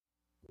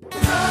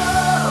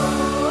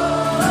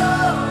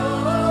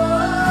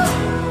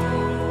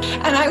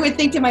would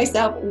think to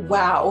myself,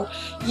 wow,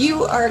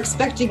 you are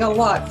expecting a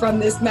lot from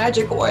this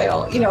magic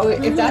oil,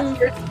 if that's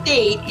your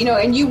state,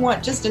 and you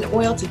want just an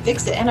oil to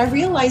fix it. And I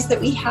realized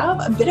that we have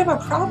a bit of a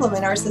problem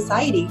in our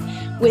society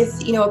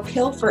with, a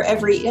pill for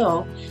every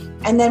ill.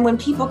 And then when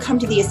people come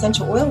to the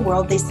essential oil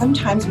world, they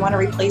sometimes want to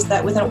replace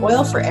that with an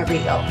oil for every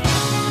ill.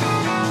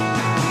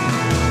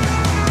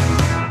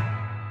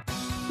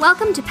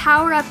 Welcome to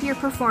Power Up Your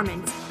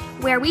Performance,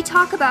 where we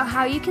talk about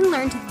how you can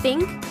learn to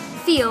think,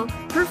 feel,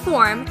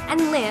 perform,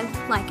 and live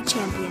like a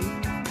champion.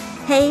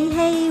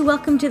 Hey,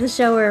 welcome to the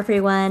show,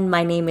 everyone.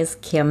 My name is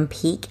Kim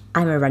Peek.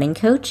 I'm a running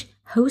coach,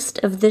 host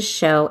of this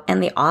show,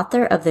 and the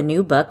author of the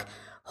new book,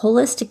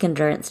 Holistic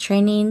Endurance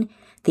Training,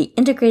 The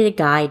Integrated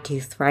Guide to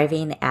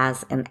Thriving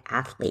as an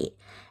Athlete.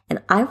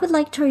 And I would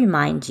like to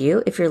remind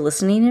you, if you're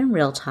listening in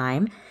real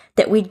time,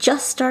 that we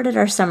just started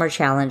our summer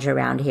challenge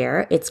around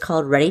here. It's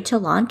called Ready to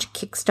Launch,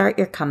 Kickstart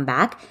Your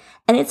Comeback.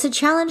 And it's a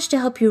challenge to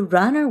help you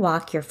run or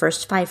walk your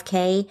first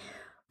 5K,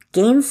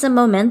 gain some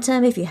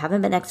momentum if you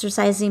haven't been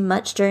exercising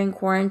much during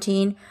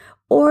quarantine,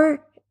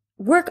 or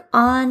work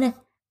on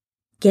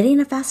getting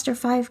a faster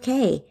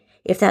 5K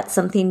if that's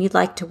something you'd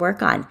like to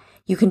work on.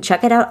 You can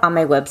check it out on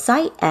my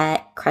website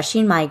at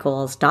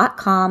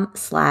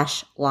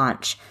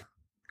crushingmygoals.com/launch.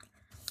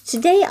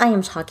 Today I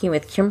am talking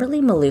with Kimberly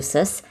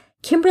Malusis.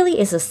 Kimberly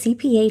is a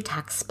CPA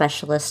tax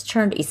specialist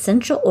turned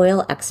essential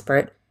oil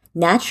expert,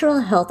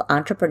 natural health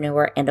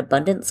entrepreneur, and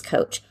abundance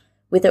coach.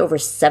 With over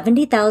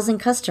 70,000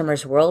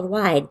 customers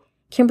worldwide,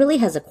 Kimberly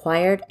has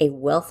acquired a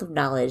wealth of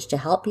knowledge to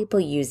help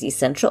people use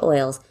essential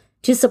oils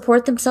to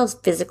support themselves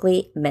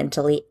physically,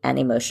 mentally, and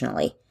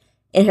emotionally.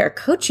 In her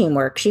coaching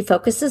work, she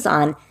focuses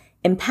on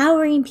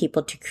empowering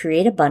people to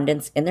create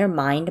abundance in their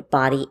mind,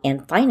 body,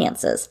 and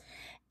finances.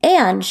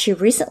 And she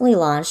recently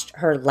launched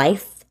her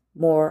Life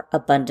More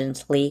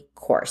Abundantly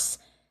course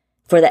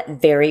for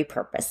that very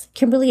purpose.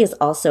 Kimberly is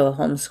also a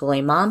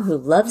homeschooling mom who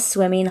loves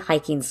swimming,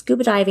 hiking,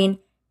 scuba diving,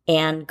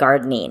 and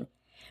gardening.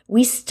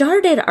 We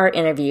started our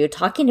interview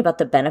talking about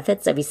the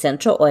benefits of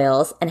essential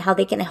oils and how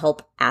they can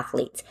help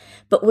athletes.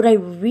 But what I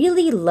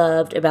really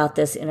loved about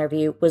this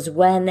interview was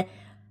when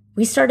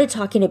we started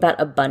talking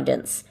about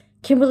abundance.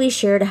 Kimberly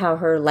shared how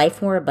her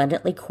Life More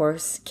Abundantly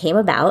course came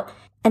about,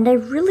 and I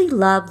really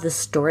love the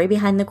story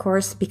behind the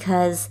course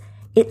because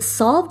it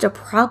solved a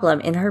problem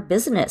in her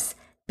business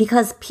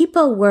because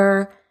people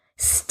were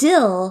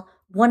still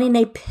wanting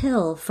a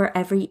pill for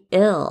every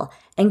ill.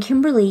 And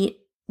Kimberly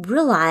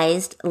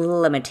realized the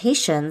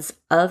limitations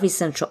of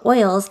essential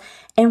oils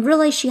and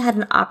realized she had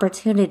an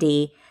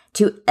opportunity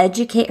to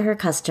educate her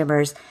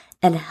customers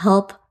and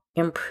help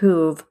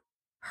improve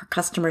her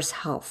customers'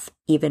 health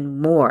even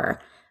more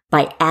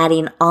by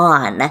adding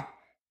on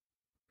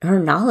her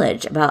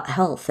knowledge about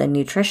health and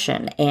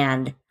nutrition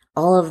and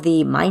all of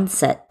the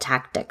mindset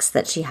tactics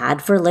that she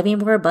had for living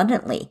more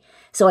abundantly.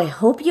 So I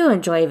hope you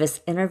enjoy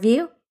this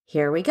interview.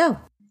 Here we go.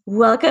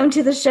 Welcome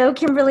to the show,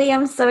 Kimberly.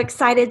 I'm so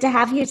excited to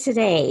have you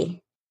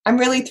today. I'm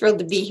really thrilled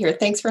to be here.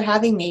 Thanks for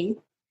having me.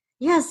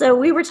 Yeah, so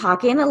we were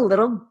talking a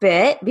little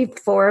bit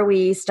before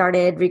we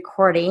started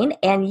recording,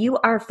 and you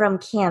are from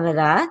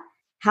Canada.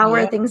 How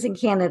are things in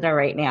Canada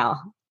right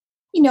now?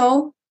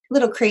 A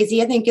little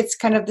crazy. I think it's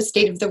kind of the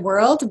state of the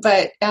world,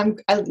 but I'm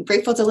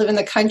grateful to live in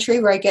the country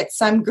where I get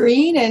some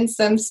green and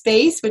some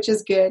space, which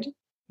is good.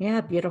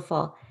 Yeah,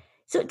 beautiful.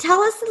 So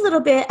tell us a little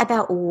bit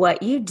about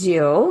what you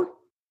do,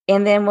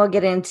 and then we'll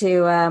get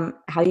into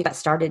how you got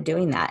started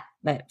doing that.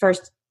 But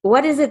first,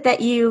 what is it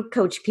that you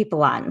coach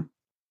people on?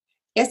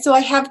 Yeah, so I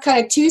have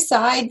kind of two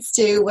sides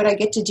to what I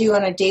get to do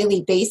on a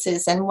daily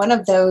basis. And one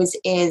of those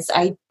is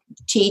I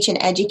teach and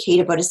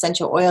educate about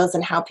essential oils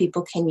and how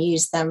people can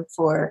use them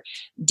for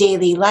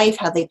daily life,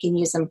 how they can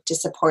use them to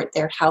support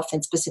their health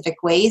in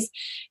specific ways.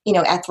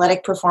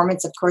 Athletic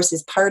performance, of course,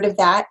 is part of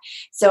that.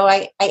 So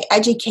I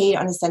educate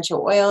on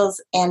essential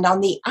oils. And on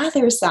the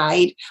other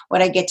side,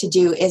 what I get to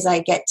do is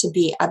I get to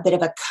be a bit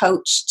of a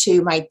coach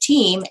to my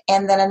team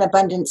and then an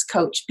abundance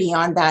coach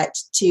beyond that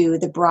to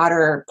the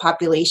broader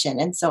population.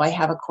 And so I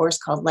have a course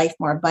called Life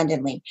More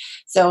Abundantly.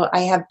 So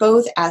I have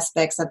both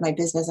aspects of my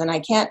business, and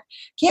I can't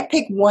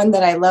pick one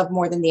that I love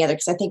more than the other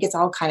because I think it's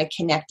all kind of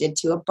connected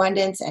to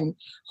abundance and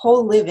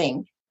whole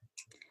living.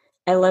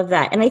 I love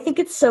that. And I think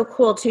it's so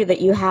cool too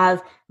that you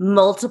have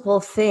multiple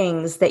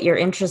things that you're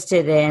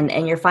interested in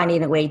and you're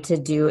finding a way to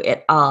do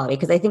it all,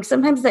 because I think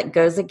sometimes that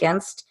goes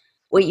against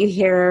what you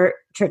hear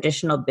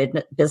traditional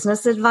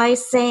business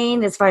advice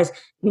saying as far as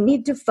you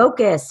need to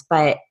focus.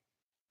 But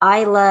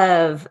I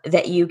love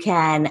that you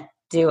can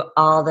do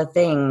all the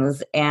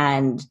things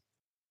and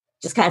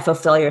just kind of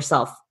fulfill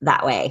yourself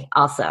that way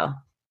also.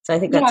 So I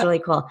think that's really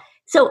cool.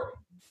 So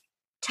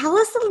tell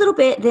us a little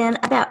bit then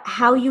about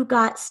how you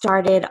got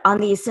started on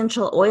the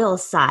essential oil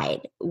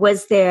side.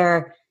 Was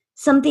there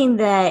something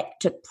that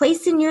took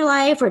place in your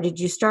life, or did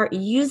you start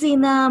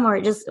using them,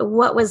 or just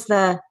what was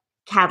the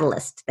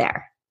catalyst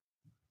there?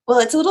 Well,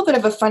 it's a little bit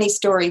of a funny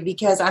story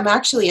because I'm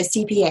actually a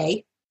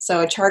CPA. So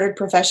a chartered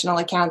professional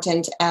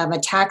accountant, a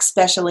tax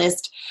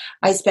specialist.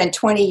 I spent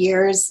 20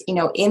 years,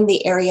 in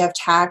the area of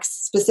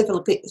tax,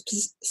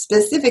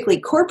 specifically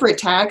corporate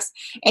tax,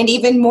 and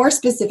even more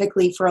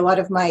specifically for a lot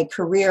of my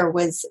career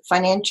was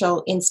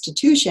financial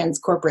institutions,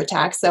 corporate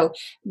tax. So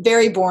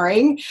very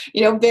boring,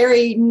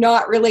 very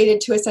not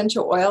related to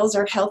essential oils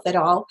or health at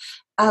all.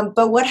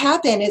 But what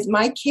happened is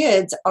my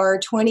kids are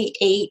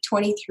 28,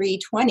 23,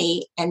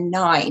 20, and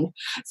 9.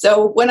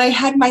 So when I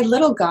had my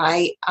little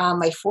guy,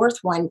 my fourth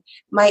one,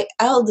 my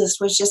eldest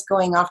was just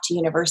going off to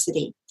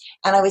university.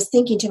 And I was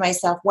thinking to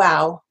myself,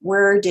 wow,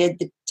 where did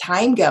the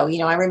time go?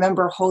 I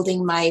remember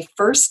holding my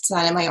first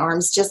son in my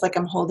arms, just like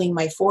I'm holding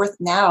my fourth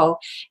now.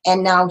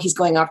 And now he's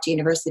going off to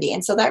university.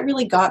 And so that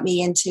really got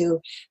me into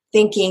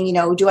thinking,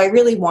 do I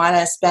really want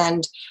to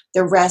spend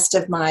the rest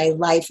of my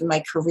life and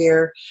my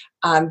career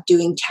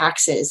doing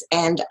taxes?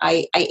 And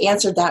I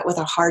answered that with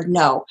a hard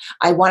no.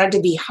 I wanted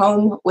to be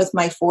home with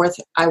my fourth.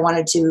 I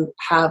wanted to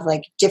have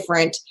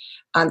different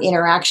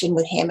interaction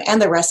with him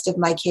and the rest of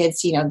my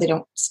kids. They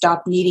don't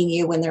stop needing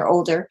you when they're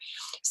older.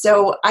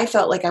 So I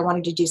felt like I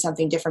wanted to do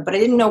something different, but I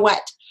didn't know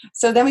what.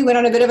 So then we went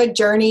on a bit of a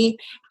journey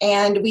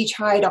and we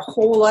tried a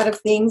whole lot of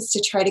things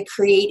to try to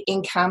create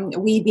income.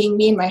 We being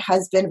me and my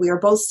husband, we were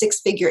both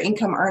 6-figure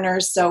income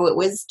earners. So it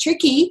was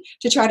tricky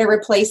to try to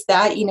replace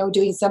that,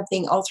 doing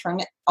something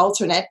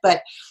alternate.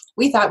 But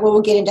we thought, well,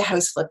 we'll get into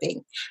house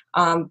flipping.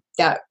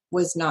 That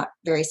was not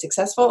very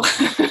successful.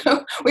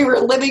 We were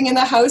living in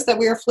the house that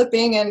we were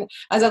flipping. And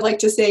as I like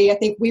to say, I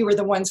think we were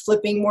the ones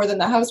flipping more than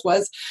the house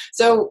was.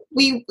 So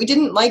we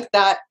didn't like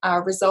that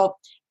result.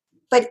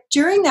 But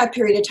during that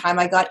period of time,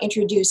 I got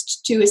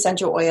introduced to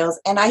essential oils,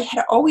 and I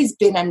had always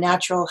been a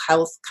natural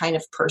health kind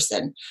of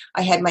person.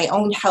 I had my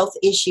own health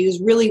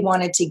issues, really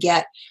wanted to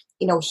get,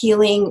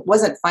 healing,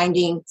 wasn't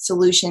finding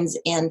solutions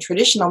in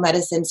traditional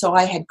medicine. So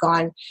I had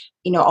gone,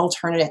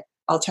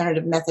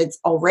 alternative methods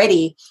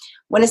already.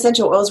 When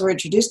essential oils were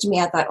introduced to me,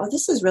 I thought, oh,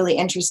 this is really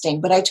interesting.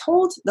 But I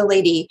told the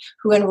lady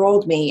who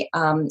enrolled me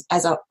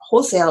as a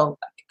wholesale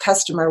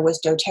customer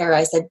was doTERRA.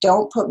 I said,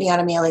 don't put me on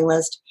a mailing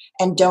list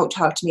and don't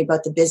talk to me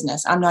about the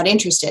business. I'm not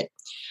interested.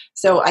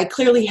 So I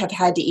clearly have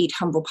had to eat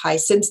humble pie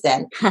since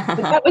then. But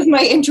that was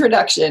my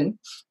introduction.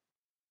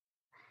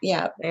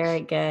 Yeah.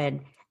 Very good.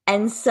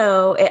 And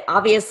so it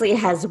obviously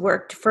has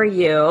worked for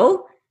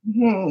you.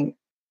 Mm-hmm.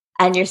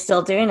 And you're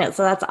still doing it.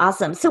 So that's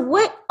awesome. So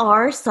what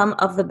are some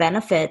of the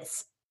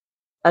benefits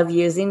of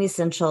using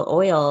essential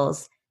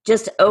oils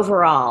just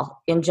overall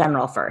in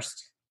general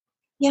first?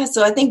 Yeah,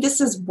 so I think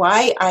this is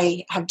why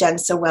I have done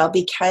so well,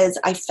 because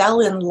I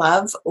fell in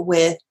love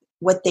with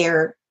what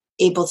they're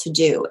able to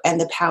do and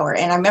the power.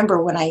 And I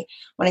remember when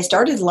I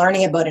started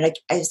learning about it,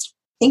 I was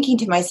thinking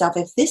to myself,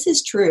 if this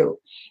is true,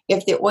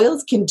 if the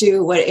oils can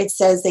do what it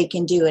says they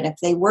can do, and if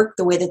they work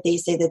the way that they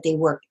say that they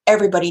work,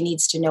 everybody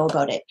needs to know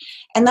about it.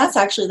 And that's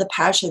actually the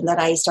passion that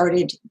I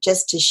started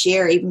just to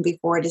share even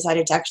before I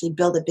decided to actually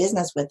build a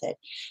business with it.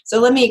 So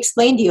let me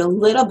explain to you a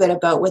little bit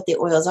about what the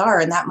oils are,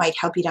 and that might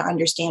help you to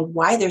understand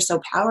why they're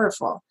so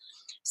powerful.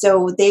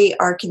 So they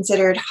are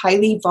considered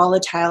highly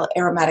volatile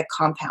aromatic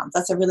compounds.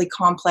 That's a really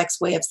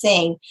complex way of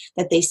saying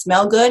that they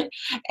smell good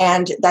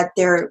and that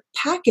they're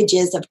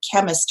packages of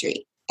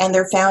chemistry, and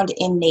they're found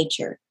in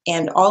nature.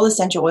 And all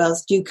essential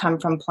oils do come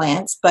from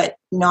plants, but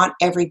not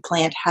every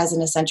plant has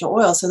an essential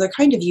oil. So they're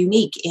kind of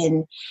unique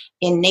in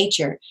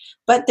nature,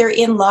 but they're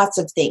in lots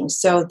of things.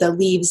 So the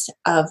leaves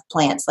of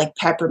plants like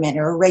peppermint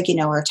or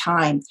oregano or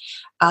thyme,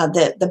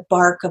 the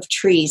bark of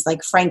trees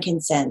like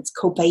frankincense,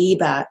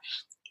 copaiba,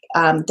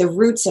 the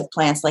roots of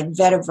plants like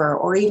vetiver,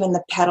 or even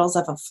the petals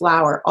of a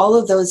flower. All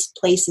of those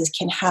places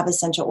can have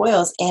essential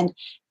oils. And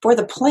for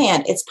the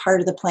plant, it's part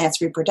of the plant's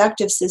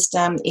reproductive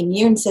system,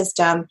 immune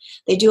system.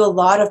 They do a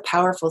lot of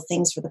powerful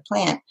things for the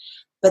plant.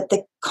 But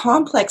the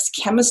complex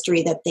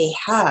chemistry that they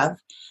have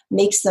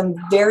makes them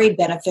very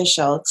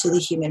beneficial to the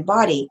human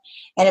body.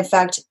 And in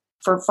fact,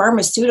 for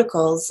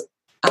pharmaceuticals,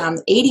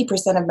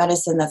 80% of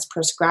medicine that's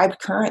prescribed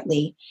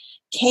currently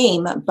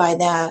came by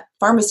the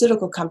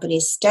pharmaceutical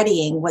companies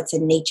studying what's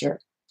in nature.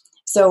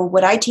 So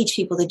what I teach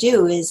people to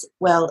do is,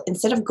 well,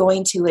 instead of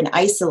going to an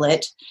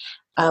isolate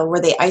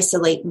where they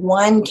isolate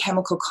one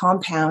chemical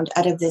compound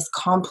out of this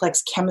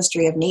complex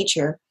chemistry of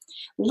nature,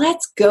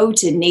 let's go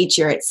to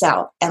nature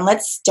itself and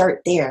let's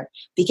start there.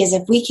 Because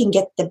if we can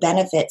get the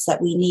benefits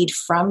that we need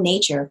from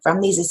nature,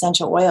 from these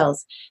essential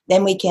oils,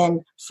 then we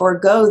can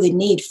forego the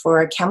need for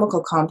a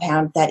chemical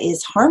compound that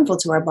is harmful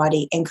to our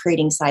body and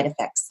creating side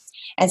effects.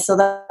 And so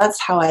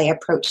that's how I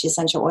approach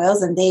essential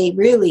oils, and they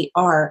really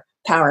are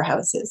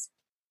powerhouses.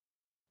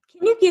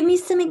 Can you give me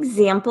some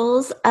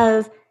examples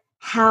of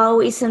how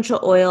essential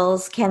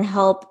oils can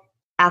help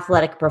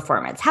athletic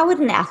performance? How would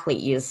an athlete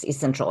use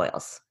essential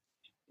oils?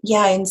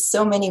 Yeah, in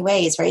so many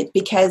ways, right?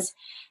 Because,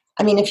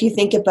 I mean, if you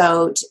think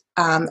about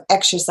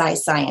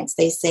exercise science,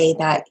 they say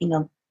that,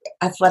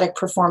 athletic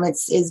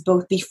performance is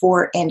both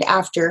before and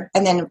after,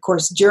 and then, of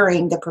course,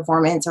 during the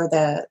performance or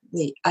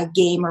a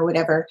game or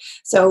whatever.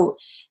 So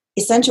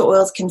essential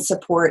oils can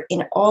support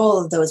in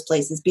all of those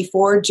places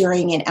before,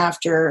 during, and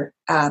after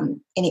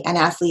an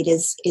athlete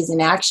is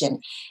in action.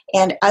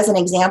 And as an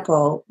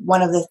example,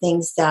 one of the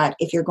things that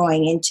if you're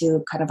going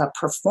into kind of a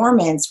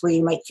performance where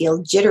you might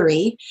feel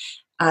jittery,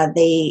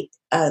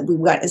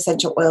 we've got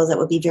essential oils that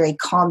would be very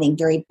calming,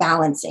 very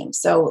balancing.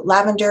 So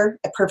lavender,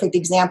 a perfect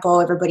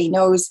example. Everybody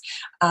knows,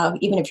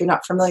 even if you're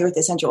not familiar with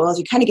essential oils,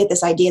 you kind of get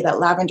this idea that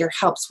lavender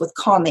helps with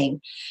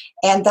calming.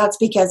 And that's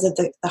because of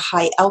the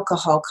high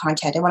alcohol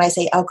content. And when I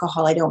say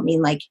alcohol, I don't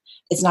mean like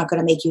it's not going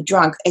to make you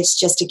drunk. It's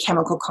just a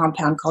chemical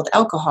compound called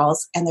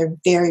alcohols, and they're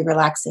very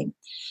relaxing.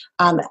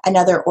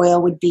 Another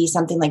oil would be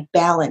something like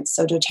Balance.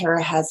 So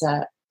doTERRA has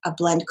a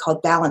blend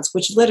called Balance,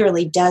 which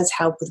literally does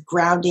help with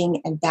grounding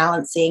and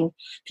balancing.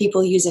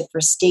 People use it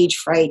for stage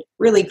fright.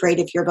 Really great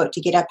if you're about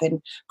to get up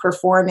and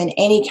perform in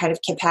any kind of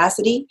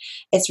capacity.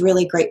 It's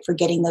really great for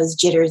getting those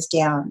jitters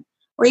down.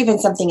 Or even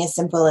something as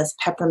simple as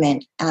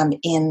peppermint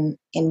in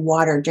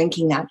water,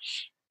 drinking that.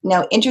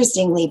 Now,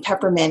 interestingly,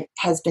 peppermint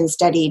has been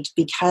studied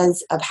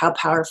because of how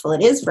powerful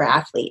it is for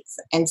athletes.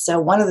 And so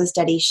one of the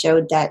studies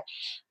showed that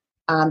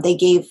they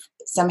gave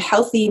some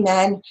healthy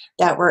men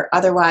that were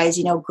otherwise,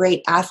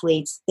 great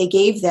athletes, they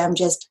gave them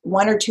just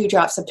 1 or 2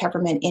 drops of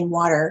peppermint in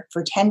water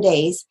for 10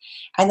 days,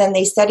 and then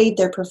they studied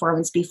their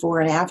performance before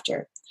and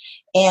after.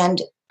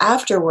 And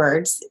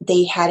afterwards,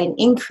 they had an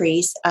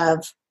increase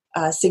of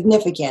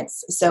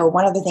significance. So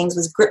one of the things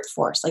was grip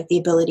force, like the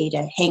ability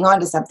to hang on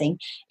to something,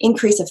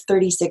 increase of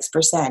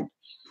 36%.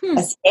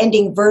 A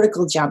standing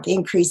vertical jump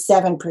increased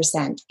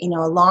 7%. A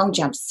long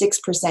jump,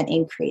 6%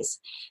 increase.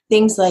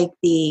 Things like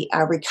the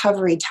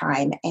recovery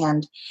time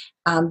and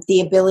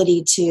the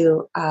ability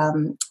to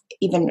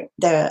even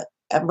the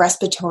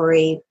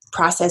respiratory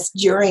process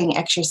during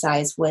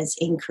exercise was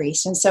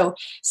increased. And so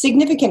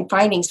significant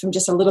findings from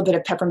just a little bit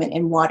of peppermint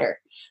in water.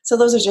 So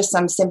those are just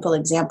some simple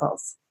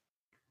examples.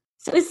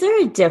 So is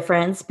there a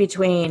difference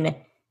between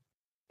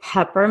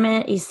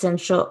peppermint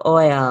essential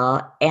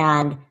oil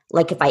and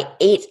like if I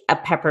ate a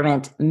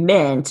peppermint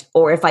mint,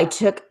 or if I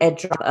took a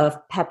drop of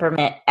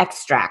peppermint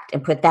extract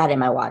and put that in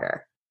my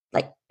water?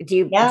 Like, do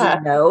you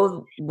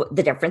know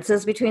the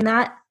differences between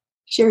that?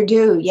 Sure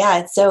do.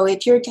 Yeah. So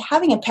if you're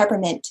having a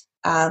peppermint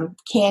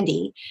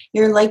candy,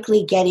 you're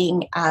likely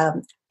getting a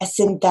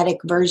synthetic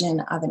version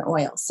of an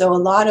oil. So a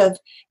lot of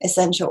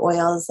essential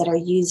oils that are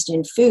used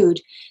in food,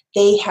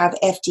 they have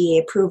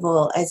FDA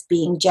approval as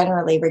being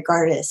generally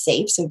regarded as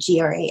safe, so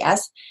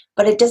GRAS,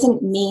 but it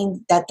doesn't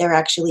mean that they're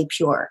actually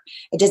pure.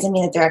 It doesn't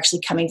mean that they're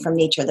actually coming from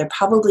nature. They're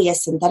probably a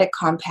synthetic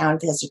compound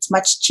because it's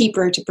much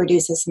cheaper to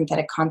produce a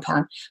synthetic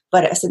compound,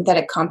 but a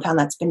synthetic compound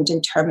that's been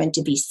determined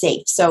to be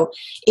safe. So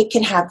it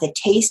can have the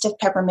taste of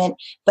peppermint,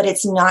 but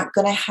it's not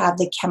going to have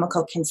the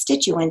chemical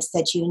constituents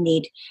that you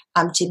need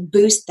to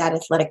boost that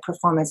athletic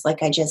performance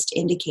like I just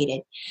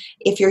indicated.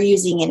 If you're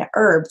using an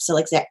herb, so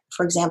like that,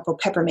 for example,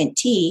 peppermint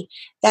tea,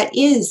 that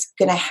is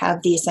going to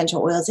have the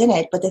essential oils in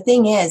it. But the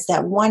thing is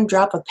that 1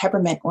 drop of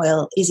peppermint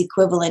oil is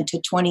equivalent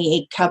to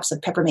 28 cups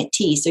of peppermint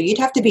tea. So you'd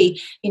have to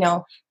be,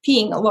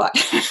 peeing a lot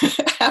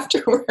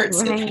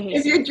afterwards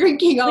if you're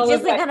drinking all Which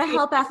of that. Which isn't going to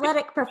help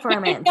athletic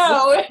performance.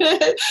 No,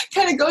 it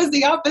kind of goes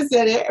the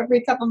opposite.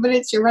 Every couple of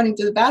minutes you're running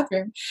to the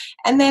bathroom.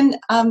 And then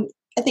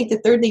I think the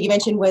third thing you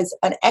mentioned was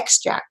an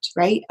extract,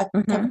 right? A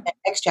peppermint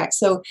extract.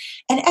 So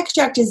an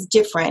extract is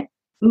different.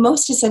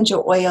 Most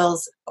essential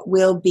oils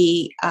will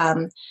be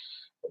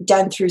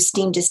done through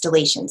steam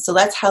distillation. So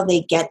that's how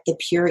they get the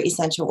pure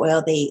essential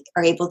oil. They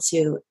are able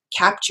to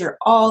capture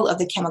all of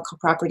the chemical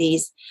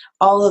properties,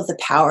 all of the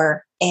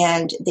power,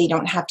 and they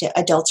don't have to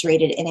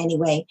adulterate it in any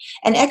way.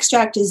 An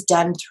extract is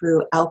done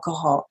through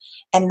alcohol,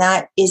 and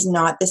that is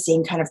not the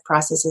same kind of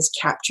process as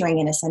capturing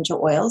an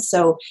essential oil.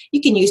 So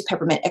you can use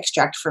peppermint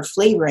extract for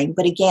flavoring,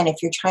 but again, if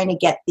you're trying to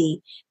get the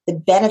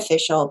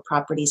beneficial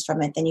properties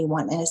from it, then you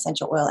want an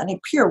essential oil, and a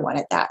pure one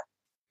at that.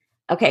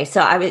 Okay,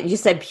 so you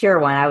said pure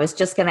one. I was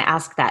just going to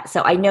ask that.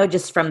 So I know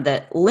just from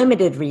the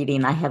limited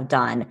reading I have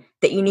done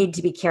that you need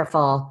to be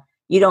careful.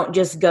 You don't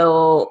just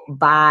go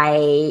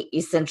buy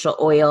essential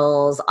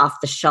oils off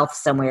the shelf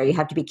somewhere. You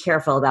have to be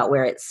careful about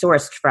where it's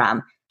sourced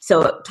from.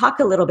 So talk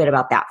a little bit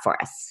about that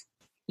for us.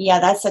 Yeah,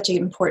 that's such an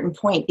important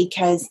point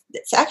because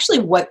it's actually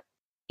what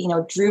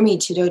drew me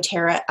to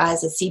doTERRA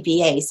as a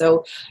CPA.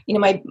 So,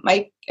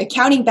 my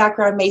accounting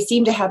background may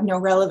seem to have no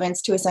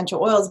relevance to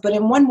essential oils, but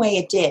in one way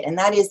it did. And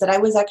that is that I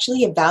was actually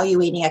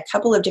evaluating a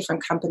couple of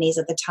different companies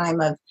at the time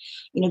of,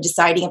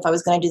 deciding if I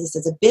was going to do this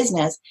as a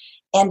business.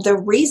 And the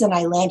reason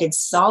I landed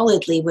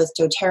solidly with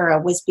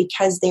doTERRA was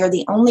because they're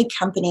the only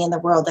company in the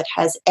world that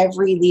has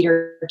every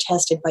liter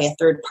tested by a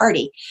third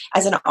party.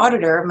 As an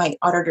auditor, my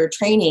auditor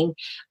training,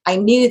 I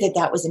knew that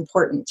that was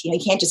important. You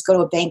can't just go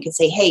to a bank and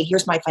say, hey,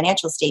 here's my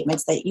financial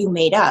statements that you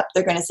made up.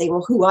 They're going to say,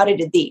 well, who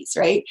audited these,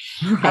 right?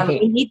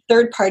 We need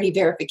third-party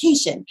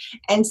verification.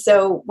 And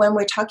so when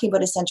we're talking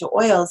about essential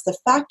oils, the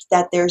fact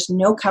that there's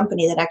no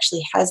company that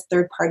actually has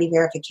third-party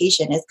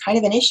verification is kind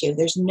of an issue.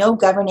 There's no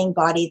governing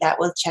body that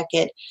will check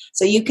it.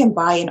 So you can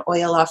buy an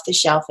oil off the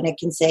shelf and it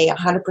can say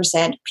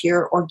 100%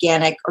 pure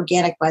organic.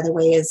 Organic, by the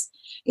way, is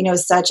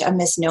such a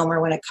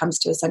misnomer when it comes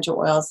to essential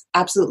oils.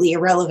 Absolutely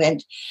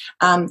irrelevant.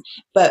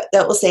 But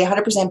that will say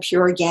 100%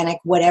 pure organic,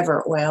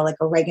 whatever oil, like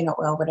oregano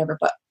oil, whatever.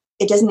 But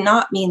it does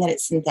not mean that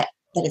it's synthetic.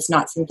 That it's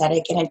not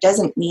synthetic, and it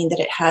doesn't mean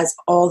that it has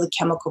all the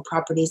chemical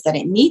properties that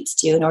it needs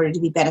to in order to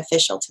be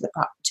beneficial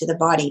to the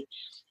body.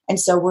 And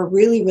so we're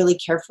really, really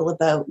careful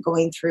about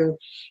going through,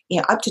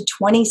 up to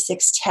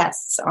 26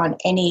 tests on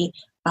any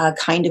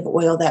kind of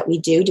oil that we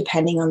do,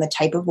 depending on the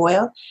type of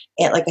oil.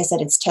 Like I said,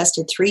 it's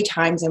tested 3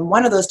 times, and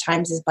one of those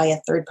times is by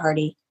a third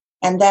party.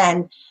 And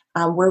then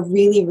we're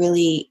really,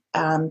 really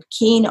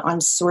keen on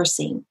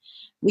sourcing.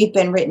 We've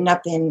been written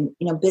up in,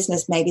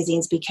 business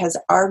magazines because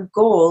our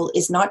goal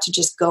is not to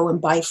just go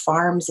and buy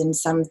farms in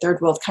some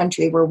third world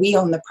country where we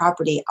own the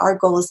property. Our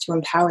goal is to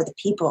empower the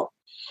people.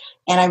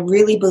 And I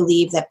really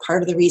believe that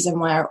part of the reason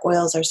why our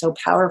oils are so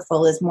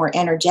powerful is more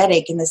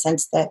energetic, in the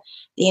sense that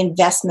the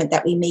investment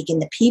that we make in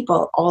the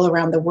people all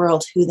around the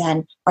world, who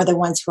then are the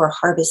ones who are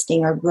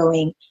harvesting or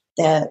growing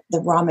the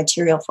raw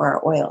material for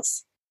our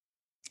oils.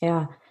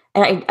 Yeah.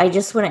 And I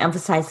just want to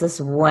emphasize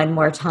this one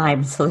more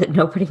time so that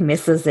nobody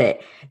misses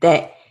it,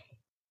 that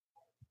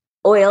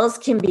oils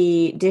can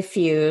be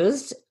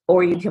diffused,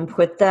 or you can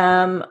put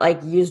them,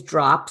 use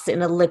drops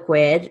in a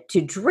liquid to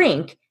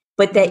drink,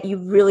 but that you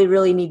really,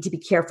 really need to be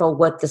careful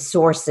what the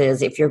source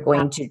is if you're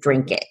going to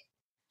drink it.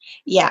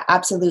 Yeah,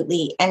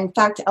 absolutely. And in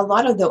fact, a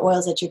lot of the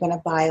oils that you're going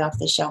to buy off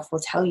the shelf will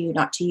tell you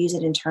not to use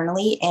it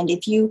internally. And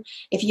if you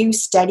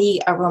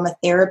study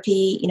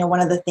aromatherapy,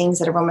 one of the things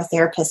that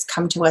aromatherapists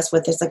come to us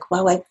with is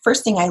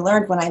first thing I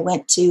learned when I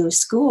went to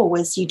school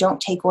was you don't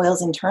take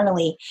oils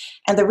internally.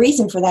 And the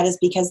reason for that is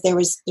because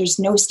there's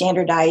no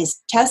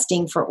standardized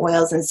testing for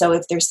oils. And so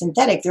if they're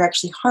synthetic, they're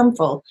actually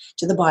harmful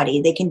to the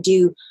body. They can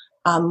do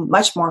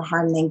much more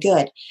harm than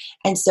good.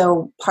 And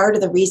so part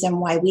of the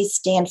reason why we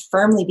stand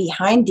firmly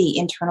behind the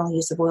internal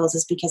use of oils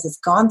is because it's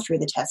gone through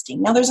the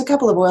testing. Now, there's a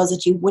couple of oils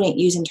that you wouldn't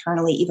use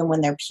internally even when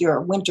they're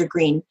pure,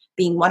 wintergreen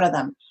being one of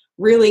them.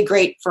 Really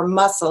great for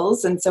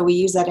muscles, and so we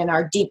use that in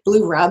our Deep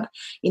Blue rub.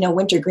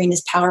 Wintergreen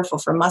is powerful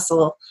for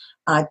muscle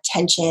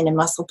tension and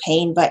muscle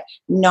pain, but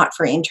not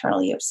for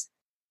internal use.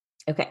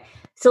 Okay,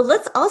 so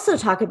let's also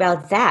talk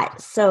about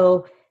that.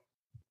 So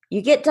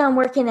you get done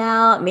working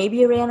out, maybe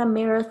you ran a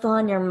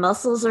marathon, your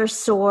muscles are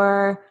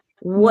sore.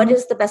 What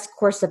is the best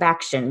course of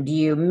action? Do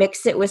you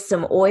mix it with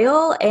some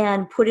oil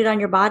and put it on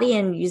your body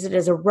and use it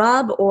as a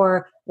rub,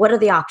 or what are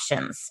the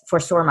options for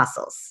sore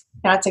muscles?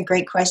 That's a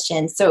great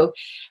question. So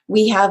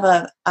we have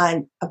a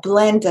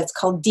blend that's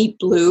called Deep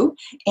Blue,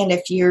 and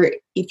if you're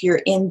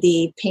in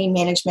the pain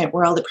management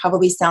world, it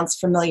probably sounds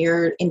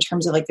familiar in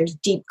terms of there's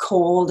Deep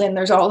Cold, and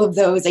there's all of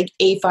those like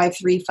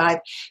A535.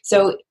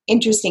 So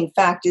interesting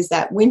fact is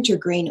that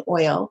wintergreen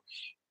oil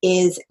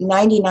is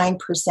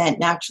 99%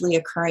 naturally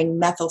occurring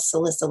methyl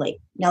salicylate.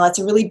 Now that's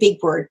a really big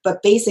word,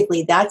 but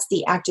basically that's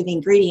the active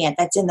ingredient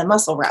that's in the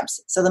muscle rubs.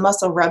 So the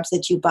muscle rubs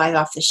that you buy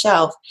off the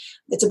shelf,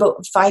 it's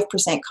about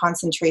 5%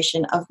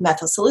 concentration of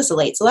methyl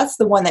salicylate. So that's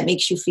the one that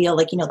makes you feel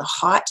the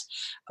hot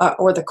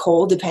or the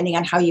cold, depending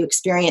on how you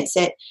experience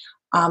it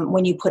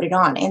when you put it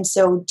on. And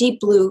so Deep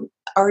Blue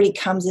already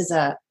comes as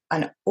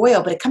an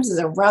oil, but it comes as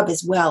a rub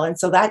as well. And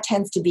so that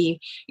tends to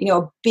be,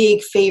 a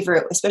big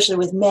favorite, especially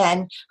with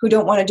men who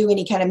don't want to do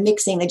any kind of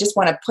mixing. They just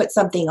want to put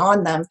something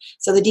on them.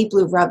 So the Deep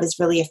Blue rub is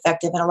really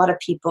effective. And a lot of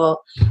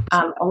people,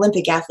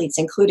 Olympic athletes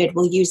included,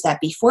 will use that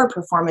before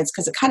performance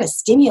because it kind of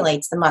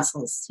stimulates the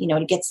muscles,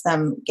 it gets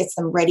them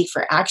ready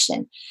for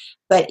action.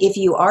 But if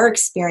you are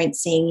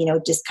experiencing,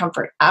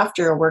 discomfort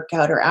after a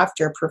workout or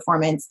after a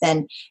performance,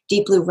 then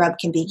Deep Blue rub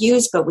can be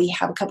used, but we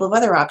have a couple of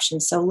other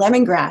options. So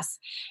lemongrass,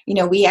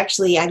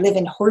 I live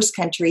in horse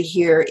country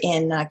here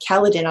in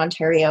Caledon,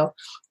 Ontario,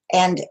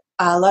 and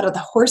a lot of the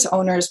horse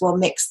owners will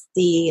mix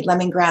the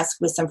lemongrass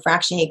with some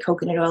fractionated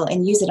coconut oil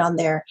and use it on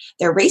their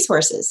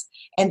racehorses.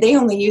 And they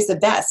only use the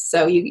best.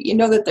 So you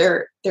know that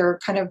they're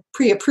kind of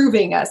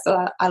pre-approving us.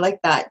 So I like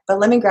that. But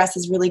lemongrass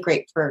is really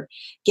great for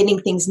getting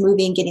things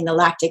moving, getting the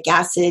lactic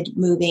acid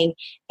moving,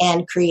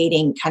 and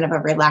creating kind of a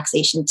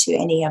relaxation to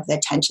any of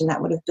the tension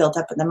that would have built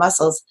up in the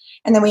muscles.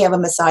 And then we have a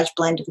massage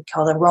blend we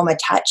call Aroma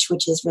Touch,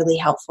 which is really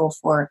helpful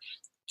for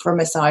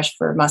massage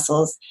for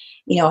muscles.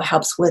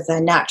 Helps with a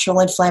natural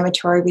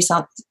inflammatory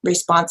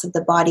response of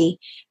the body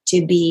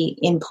to be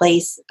in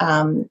place,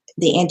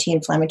 the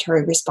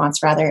anti-inflammatory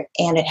response rather,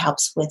 and it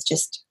helps with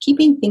just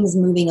keeping things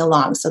moving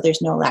along so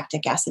there's no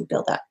lactic acid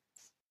buildup.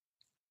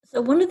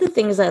 So one of the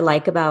things I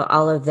like about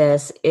all of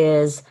this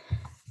is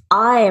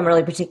I am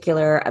really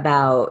particular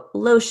about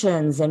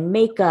lotions and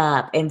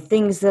makeup and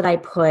things that I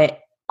put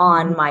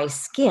on my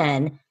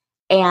skin.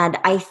 And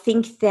I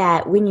think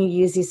that when you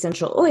use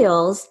essential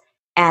oils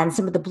and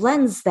some of the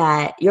blends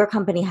that your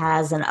company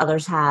has and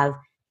others have,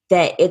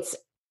 that it's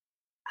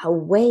a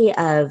way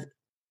of,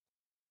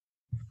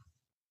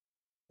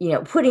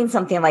 putting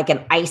something like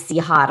an icy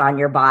hot on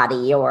your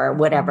body or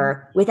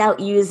whatever without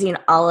using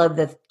all of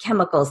the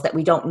chemicals that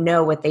we don't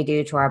know what they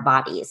do to our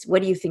bodies.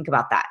 What do you think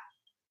about that?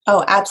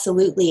 Oh,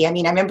 absolutely. I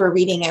remember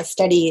reading a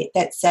study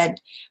that said,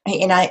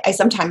 and I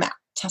sometimes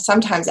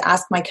sometimes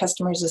ask my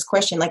customers this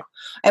question, like,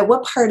 at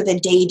what part of the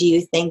day do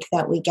you think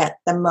that we get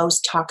the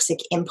most toxic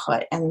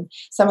input? And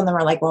some of them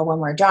are like, well, when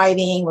we're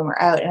driving, when we're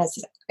out. And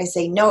I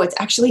say, no, it's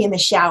actually in the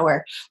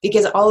shower,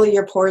 because all of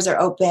your pores are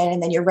open,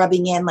 and then you're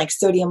rubbing in like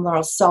sodium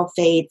lauryl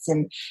sulfates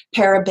and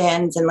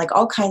parabens and like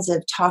all kinds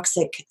of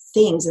toxic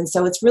things. And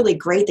so it's really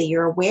great that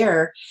you're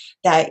aware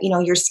that,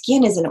 your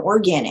skin is an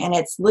organ, and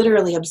it's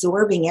literally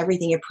absorbing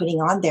everything you're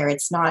putting on there.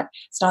 It's not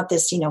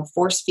this,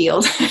 force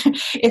field.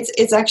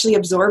 it's actually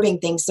absorbing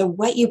things. So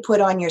what you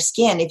put on your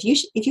skin, if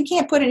you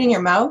can't put it in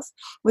your mouth,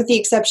 with the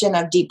exception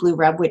of Deep Blue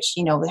Rub, which,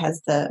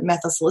 has the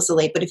methyl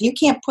salicylate, but if you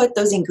can't put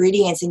those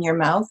ingredients in your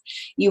mouth,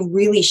 you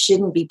really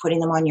shouldn't be putting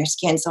them on your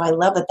skin. So I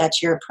love that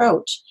that's your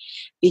approach,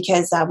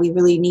 because we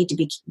really need to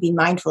be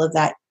mindful of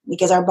that,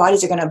 because our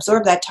bodies are going to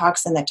absorb that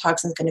toxin. That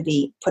toxin is going to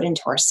be put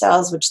into our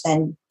cells, which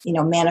then,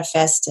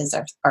 manifest as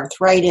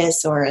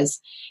arthritis or as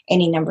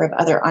any number of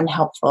other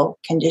unhelpful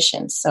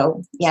conditions.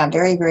 So yeah,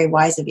 very, very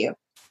wise of you.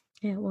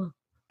 Yeah, well,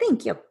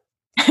 thank you.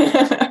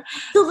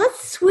 So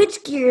let's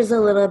switch gears a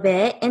little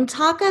bit and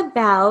talk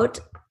about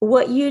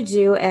what you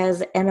do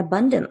as an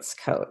abundance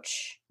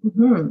coach.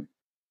 Mm-hmm.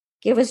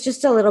 Give us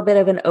just a little bit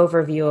of an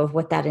overview of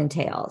what that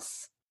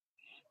entails.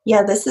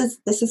 Yeah, this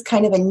is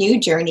kind of a new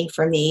journey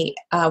for me.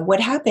 What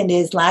happened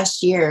is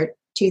last year,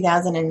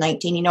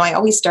 2019, I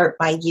always start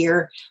my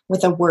year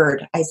with a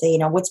word. I say,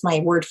 what's my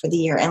word for the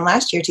year? And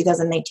last year,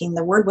 2019,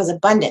 the word was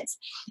abundance.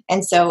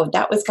 And so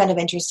that was kind of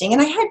interesting.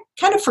 And I had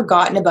kind of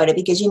forgotten about it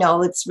because,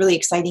 it's really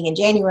exciting in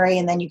January,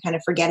 and then you kind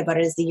of forget about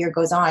it as the year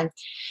goes on.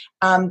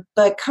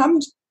 But come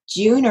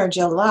June or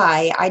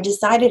July, I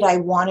decided I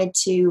wanted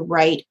to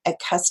write a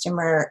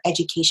customer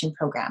education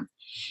program.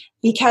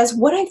 Because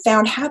what I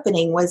found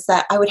happening was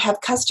that I would have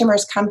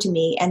customers come to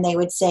me and they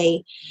would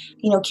say,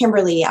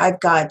 Kimberly, I've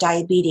got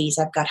diabetes,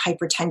 I've got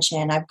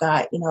hypertension, I've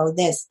got,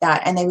 this,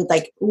 that. And they would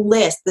like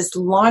list this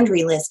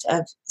laundry list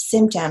of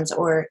symptoms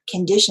or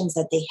conditions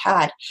that they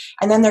had.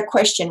 And then their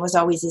question was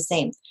always the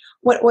same: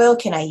 what oil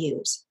can I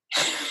use?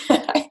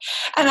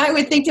 And I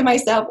would think to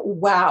myself,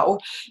 wow,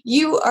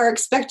 you are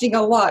expecting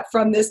a lot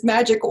from this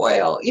magic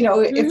oil.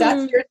 If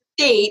that's your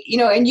state,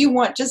 and you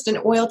want just an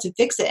oil to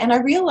fix it. And I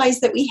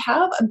realized that we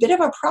have a bit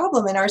of a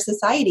problem in our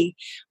society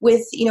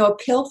with, a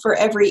pill for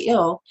every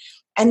ill.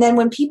 And then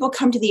when people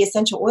come to the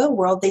essential oil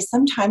world, they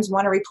sometimes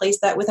want to replace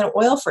that with an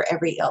oil for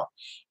every ill.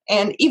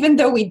 And even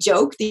though we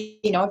joke,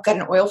 I've got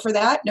an oil for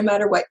that, no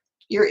matter what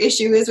your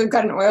issue is, we've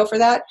got an oil for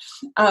that.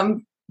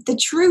 The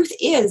truth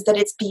is that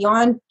it's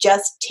beyond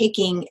just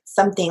taking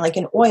something like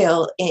an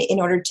oil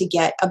in order to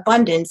get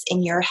abundance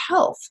in your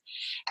health.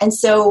 And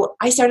so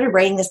I started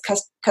writing this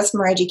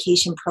customer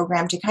education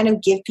program to kind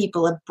of give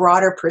people a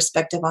broader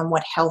perspective on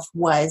what health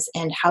was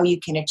and how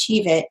you can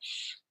achieve it.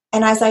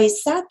 And as I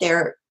sat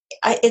there,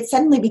 it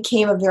suddenly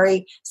became a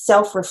very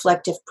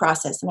self-reflective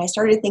process. And I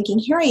started thinking,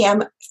 here I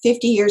am,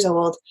 50 years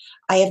old.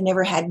 I have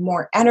never had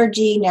more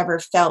energy, never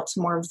felt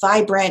more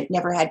vibrant,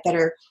 never had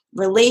better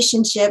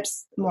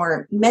relationships,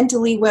 more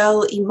mentally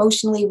well,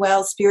 emotionally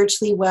well,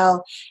 spiritually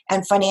well,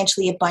 and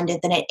financially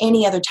abundant than at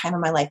any other time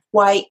in my life.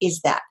 Why is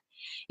that?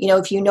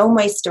 If you know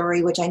my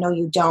story, which I know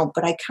you don't,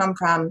 but I come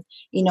from,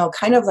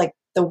 kind of like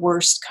the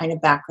worst kind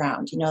of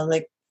background,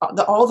 like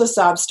all the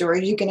sob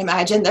stories you can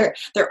imagine,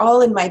 they're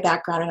all in my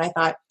background. And I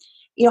thought,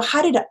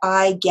 how did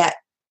I get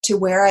to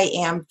where I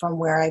am from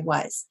where I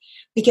was?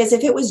 Because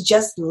if it was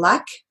just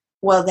luck,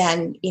 well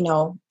then,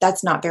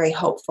 that's not very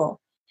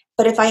hopeful.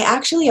 But if I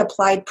actually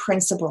applied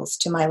principles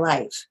to my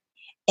life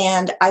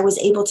and I was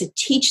able to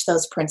teach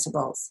those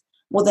principles,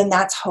 well then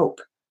that's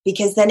hope,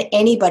 because then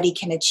anybody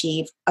can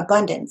achieve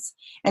abundance.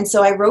 And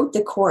so I wrote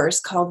the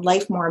course called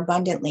Life More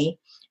Abundantly,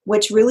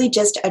 which really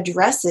just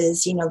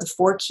addresses, the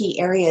 4 key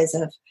areas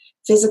of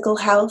physical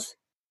health,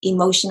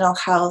 emotional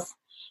health,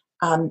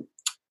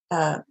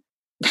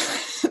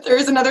 there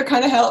is another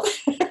kind of health,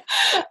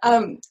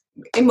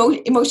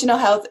 emotional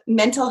health,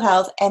 mental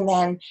health, and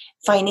then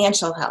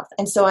financial health.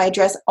 And so I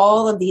address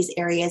all of these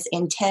areas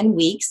in 10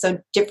 weeks, so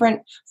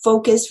different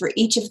focus for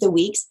each of the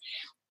weeks.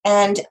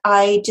 And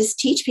I just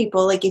teach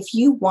people, like, if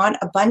you want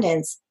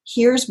abundance,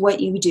 here's what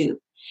you do.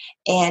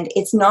 And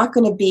it's not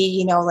going to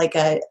be, like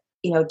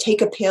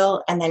take a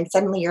pill and then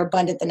suddenly you're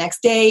abundant the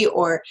next day,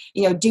 or,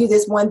 do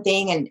this one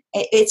thing. And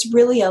it's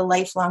really a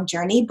lifelong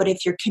journey. But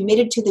if you're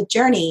committed to the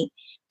journey,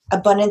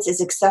 abundance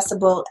is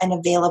accessible and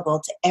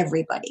available to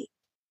everybody.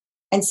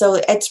 And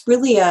so it's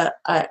really a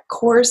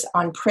course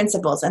on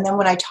principles. And then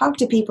when I talk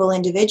to people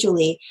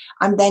individually,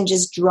 I'm then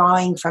just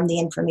drawing from the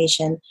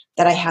information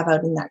that I have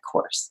out in that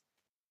course.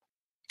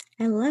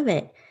 I love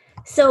it.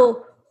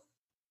 So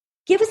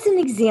give us an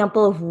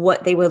example of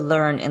what they would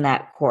learn in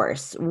that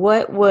course.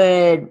 What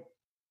would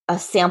a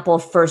sample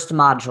first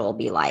module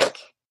be like?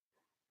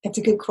 It's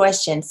a good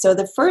question. So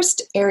the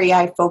first area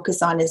I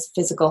focus on is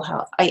physical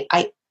health.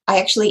 I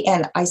actually,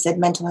 and I said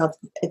mental health,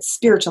 it's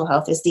spiritual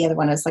health is the other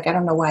one. It's like, I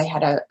don't know why I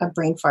had a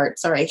brain fart,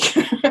 sorry.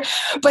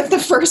 But the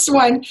first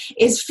one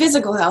is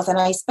physical health. And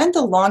I spent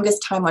the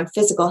longest time on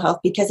physical health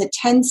because it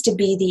tends to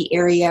be the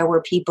area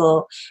where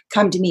people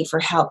come to me for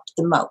help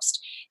the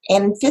most.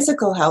 And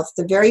physical health,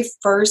 the very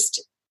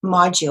first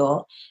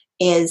module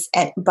is,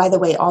 and by the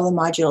way, all the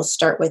modules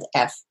start with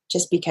F,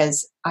 just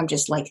because I'm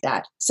just like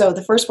that. So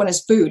the first one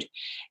is food.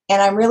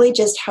 And I'm really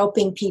just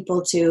helping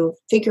people to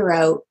figure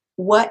out,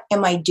 what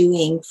am I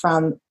doing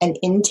from an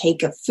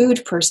intake of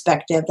food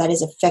perspective that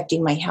is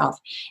affecting my health?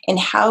 And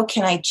how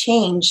can I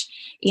change,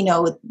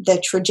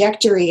 the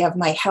trajectory of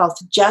my health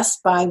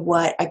just by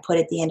what I put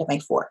at the end of my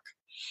fork?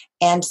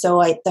 And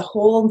so the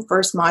whole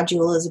first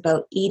module is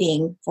about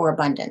eating for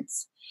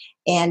abundance.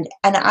 And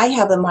I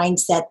have a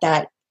mindset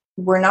that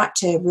we're not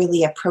to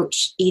really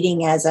approach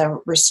eating as a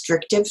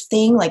restrictive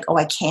thing, like, oh,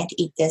 I can't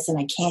eat this and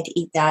I can't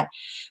eat that,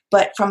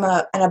 but from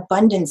an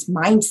abundance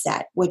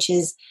mindset, which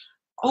is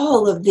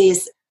all of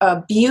this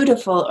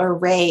beautiful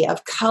array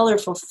of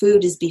colorful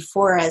food is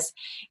before us.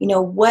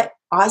 What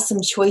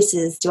awesome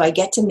choices do I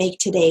get to make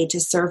today to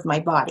serve my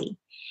body?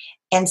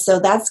 And so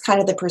that's kind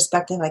of the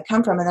perspective I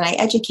come from. And then I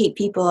educate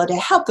people to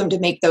help them to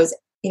make those,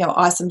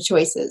 awesome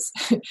choices.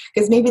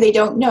 Because maybe they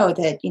don't know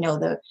that,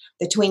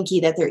 the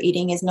Twinkie that they're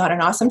eating is not an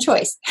awesome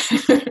choice.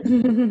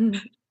 Oh,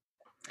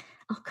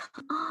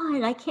 come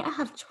on. I can't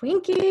have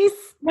Twinkies.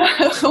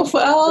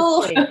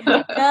 Well,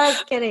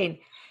 Just kidding.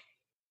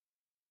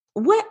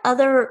 What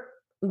other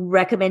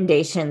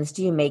recommendations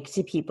do you make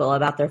to people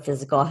about their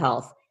physical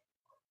health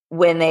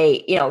when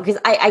they, because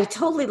I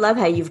totally love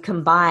how you've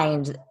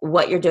combined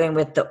what you're doing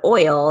with the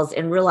oils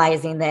and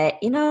realizing that,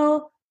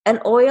 an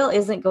oil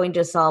isn't going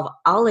to solve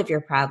all of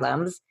your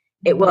problems.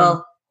 It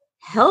will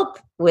help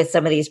with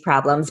some of these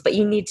problems, but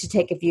you need to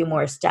take a few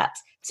more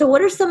steps. So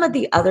what are some of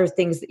the other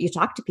things that you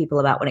talk to people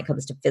about when it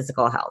comes to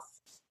physical health?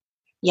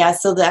 Yeah,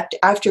 so that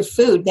after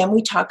food, then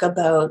we talk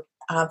about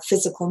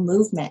physical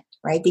movement,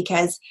 right?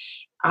 Because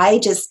I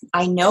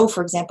know,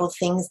 for example,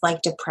 things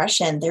like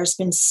depression, there's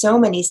been so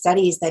many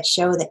studies that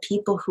show that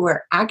people who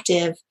are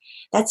active,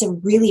 that's a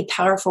really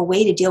powerful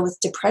way to deal with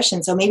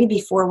depression. So maybe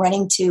before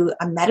running to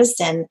a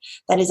medicine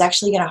that is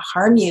actually going to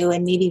harm you,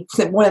 and maybe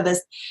one of the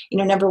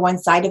number one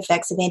side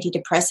effects of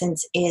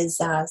antidepressants is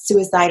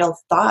suicidal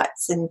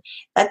thoughts, and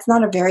that's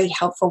not a very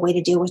helpful way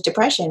to deal with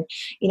depression.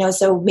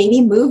 So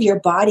maybe move your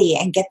body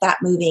and get that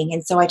moving.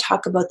 And so I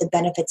talk about the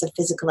benefits of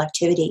physical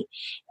activity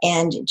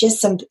and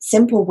just some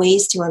simple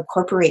ways to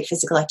incorporate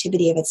physical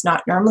activity if it's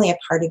not normally a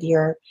part of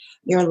your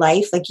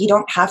life. Like, you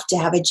don't have to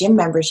have a gym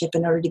membership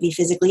in order to be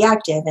physically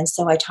active. And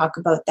so I talk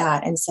about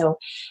that. And so,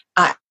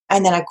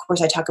 and then of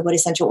course I talk about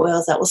essential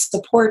oils that will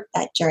support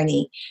that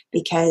journey,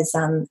 because,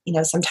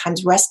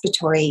 sometimes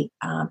respiratory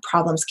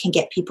problems can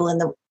get people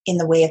in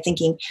the way of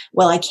thinking,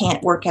 well, I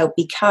can't work out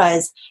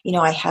because,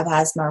 I have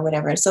asthma or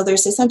whatever. So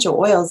there's essential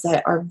oils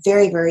that are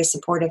very, very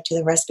supportive to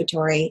the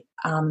respiratory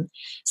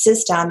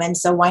system. And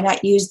so why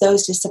not use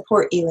those to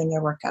support you in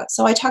your workout?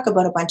 So I talk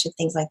about a bunch of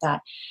things like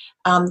that.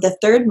 The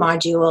third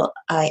module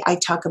I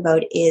talk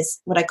about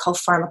is what I call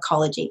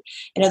pharmacology.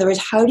 In other words,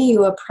 how do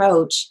you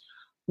approach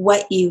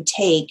what you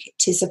take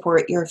to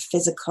support your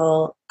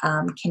physical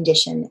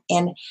condition?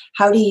 And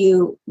how do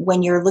you,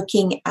 when you're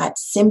looking at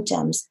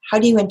symptoms, how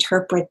do you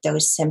interpret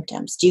those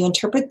symptoms? Do you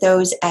interpret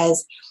those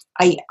as,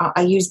 I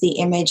use the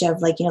image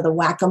of the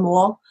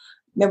whack-a-mole.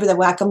 Remember the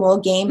whack-a-mole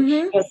game?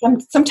 Mm-hmm.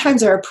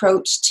 Sometimes our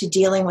approach to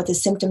dealing with the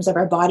symptoms of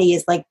our body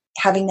is like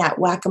having that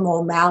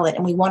whack-a-mole mallet,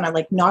 and we want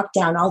to knock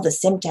down all the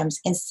symptoms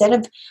instead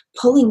of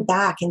pulling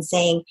back and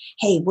saying,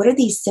 hey, what are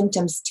these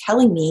symptoms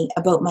telling me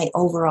about my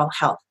overall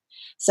health?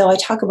 So I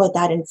talk about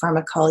that in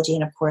pharmacology,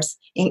 and of course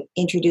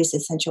introduce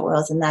essential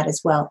oils in that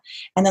as well.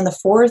 And then the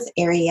fourth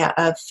area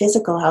of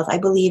physical health, I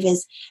believe,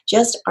 is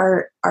just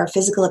our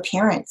physical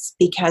appearance,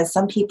 because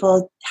some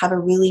people have a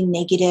really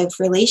negative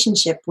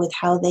relationship with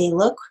how they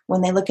look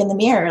when they look in the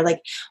mirror.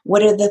 Like,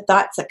 what are the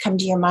thoughts that come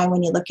to your mind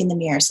when you look in the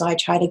mirror? So I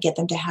try to get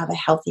them to have a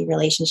healthy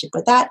relationship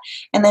with that,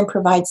 and then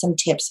provide some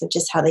tips of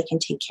just how they can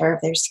take care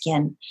of their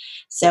skin.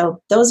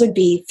 So those would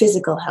be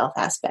physical health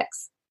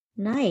aspects.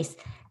 Nice.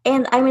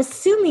 And I'm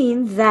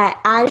assuming that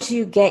as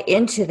you get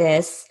into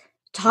this,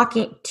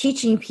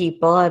 teaching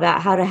people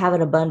about how to have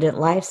an abundant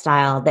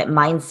lifestyle, that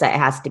mindset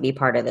has to be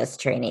part of this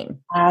training.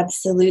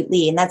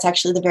 Absolutely. And that's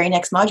actually the very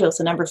next module.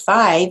 So number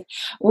 5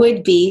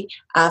 would be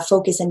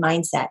focus and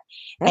mindset.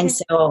 Okay. And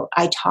so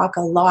I talk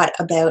a lot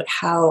about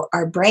how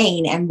our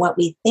brain and what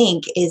we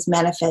think is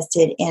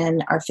manifested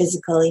in our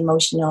physical,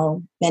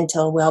 emotional,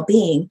 mental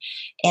well-being.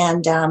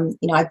 And,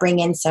 I bring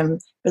in some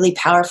really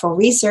powerful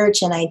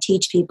research, and I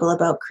teach people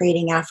about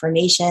creating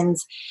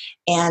affirmations.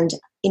 And,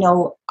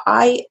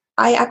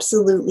 I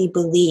absolutely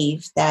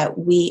believe that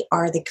we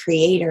are the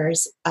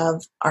creators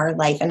of our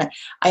life. And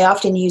I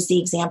often use the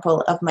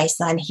example of my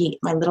son.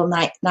 My little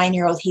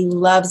 9-year-old, he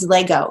loves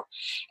Lego.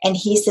 And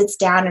he sits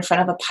down in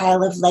front of a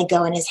pile of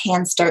Lego and his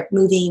hands start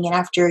moving. And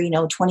after,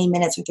 20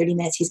 minutes or 30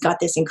 minutes, he's got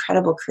this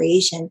incredible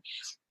creation.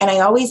 And I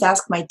always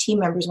ask my team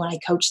members when I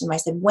coach them, I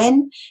said,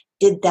 when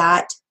did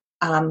that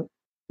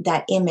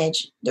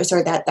image,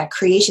 or that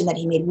creation that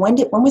he made, when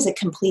was it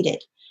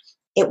completed?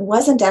 It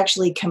wasn't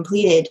actually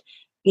completed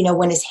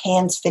when his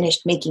hands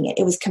finished making it.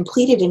 It was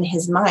completed in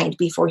his mind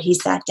before he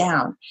sat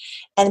down.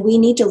 And we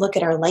need to look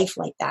at our life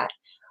like that.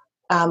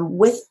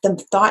 with the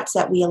thoughts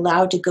that we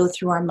allow to go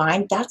through our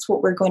mind, that's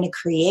what we're going to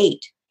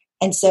create.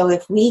 And so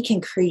if we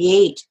can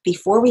create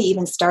before we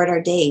even start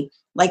our day,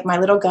 like my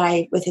little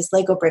guy with his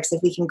Lego bricks,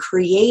 if we can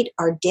create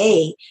our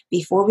day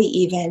before we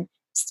even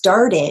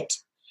start it,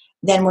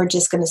 then we're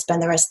just going to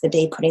spend the rest of the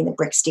day putting the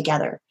bricks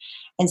together.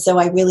 And so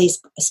I really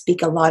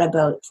speak a lot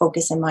about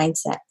focus and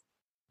mindset.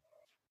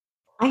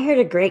 I heard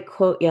a great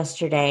quote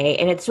yesterday,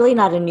 and it's really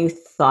not a new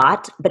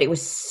thought, but it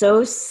was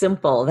so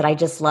simple that I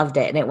just loved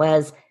it. And it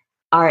was,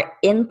 our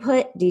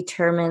input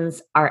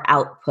determines our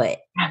output.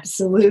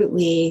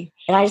 Absolutely.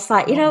 And I just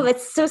thought,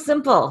 it's so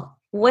simple.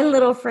 One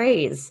little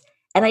phrase.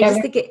 And I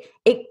just think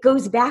it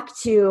goes back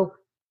to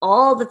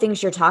all the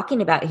things you're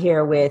talking about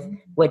here with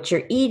what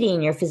you're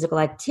eating, your physical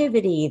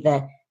activity,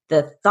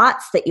 the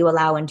thoughts that you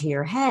allow into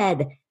your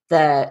head,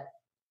 the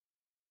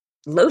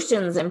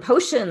lotions and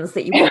potions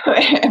that you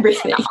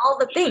everything, all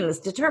the things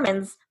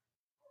determines.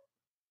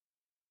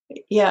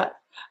 Yeah.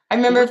 I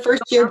remember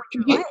first year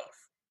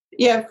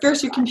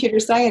computer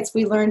science,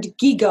 we learned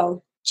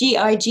GIGO,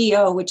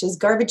 GIGO, which is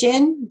garbage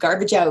in,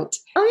 garbage out.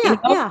 Oh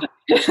yeah.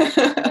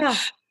 Yeah.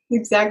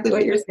 Exactly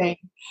what you're saying.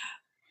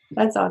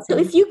 That's awesome. So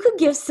if you could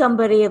give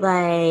somebody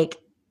like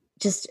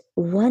just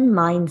one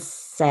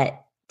mindset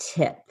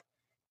tip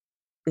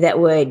that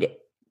would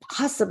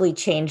possibly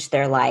change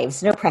their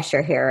lives, no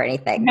pressure here or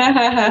anything,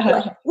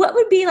 what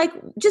would be like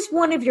just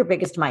one of your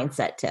biggest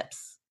mindset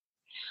tips?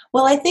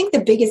 Well, I think the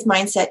biggest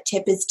mindset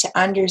tip is to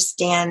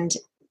understand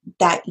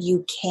that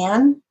you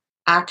can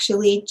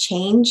actually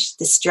change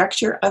the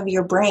structure of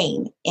your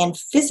brain and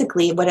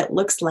physically what it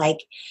looks like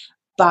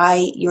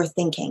by your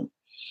thinking.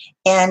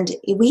 And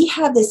we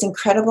have this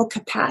incredible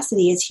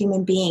capacity as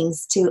human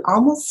beings to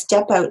almost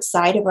step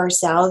outside of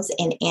ourselves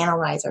and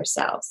analyze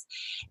ourselves.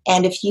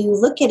 And if you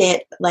look at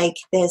it like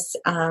this,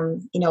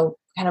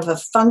 kind of a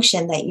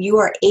function that you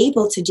are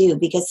able to do,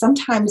 because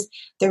sometimes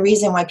the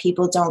reason why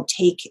people don't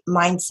take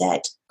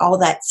mindset all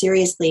that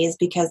seriously is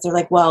because they're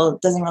like, well,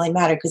 it doesn't really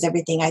matter because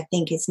everything I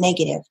think is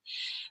negative.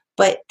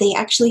 But they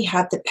actually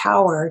have the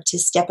power to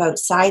step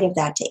outside of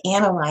that, to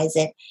analyze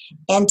it,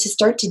 and to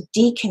start to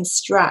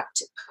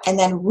deconstruct and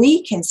then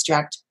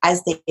reconstruct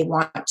as they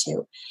want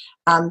to.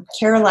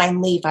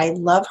 Caroline Leaf, I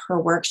love her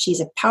work. She's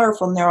a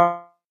powerful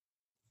neurologist.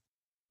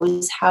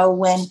 How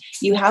when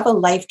you have a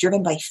life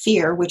driven by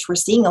fear, which we're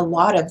seeing a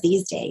lot of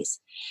these days,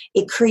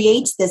 it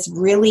creates this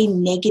really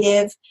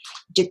negative,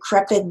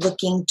 decrepit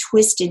looking,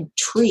 twisted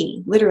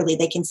tree. Literally,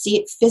 they can see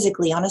it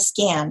physically on a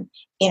scan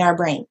in our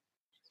brain.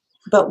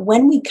 But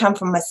when we come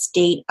from a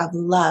state of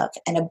love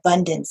and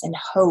abundance and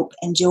hope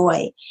and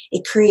joy,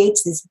 it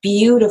creates this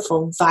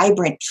beautiful,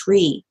 vibrant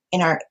tree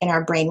in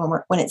our brain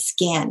when it's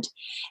scanned.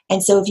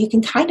 And so if you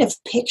can kind of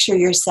picture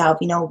yourself,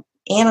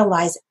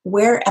 analyze,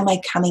 where am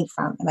I coming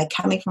from? Am I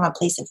coming from a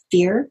place of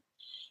fear,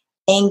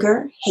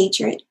 anger,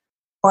 hatred,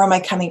 or am I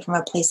coming from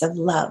a place of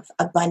love,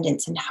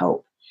 abundance, and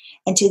hope?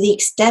 And to the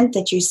extent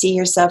that you see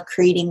yourself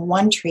creating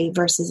one tree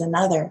versus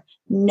another,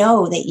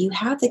 know that you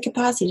have the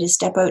capacity to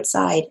step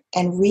outside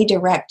and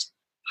redirect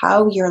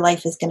how your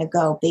life is going to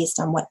go based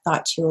on what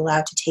thoughts you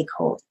allow to take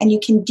hold. And you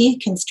can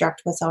deconstruct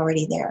what's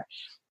already there.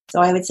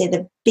 So I would say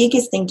the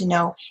biggest thing to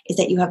know is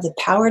that you have the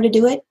power to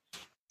do it,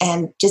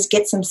 and just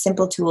get some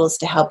simple tools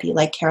to help you,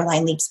 like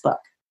Caroline Leaf's book.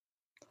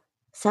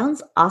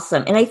 Sounds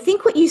awesome. And I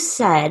think what you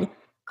said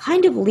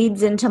kind of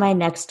leads into my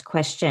next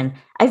question.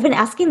 I've been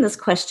asking this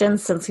question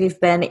since we've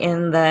been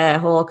in the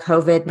whole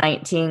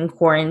COVID-19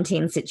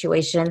 quarantine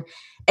situation.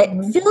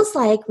 It feels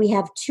like we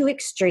have two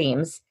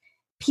extremes.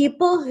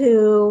 People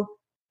who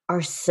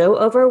are so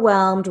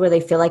overwhelmed where they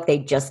feel like they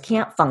just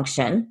can't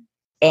function.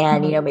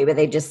 And, maybe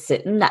they just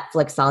sit in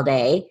Netflix all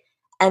day.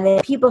 And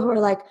then people who are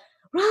like,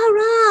 rah,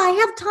 I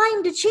have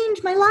time to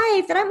change my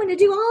life and I'm going to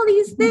do all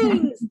these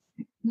things.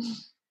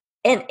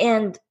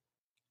 And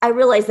I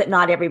realize that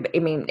not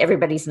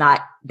everybody's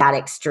not that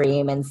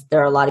extreme, and there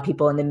are a lot of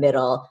people in the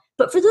middle.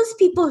 But for those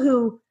people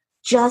who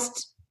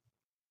just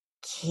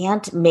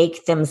can't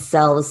make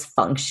themselves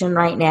function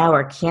right now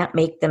or can't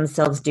make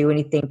themselves do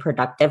anything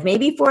productive,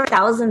 maybe for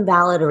 1,000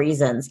 valid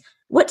reasons,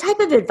 what type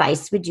of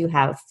advice would you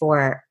have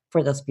for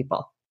those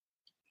people?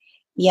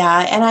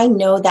 Yeah, and I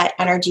know that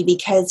energy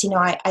because,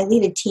 I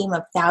lead a team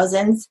of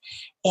thousands.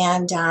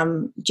 And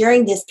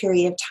during this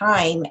period of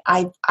time,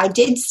 I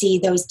did see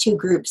those two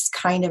groups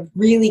kind of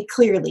really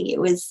clearly. It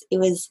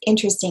was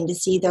interesting to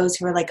see those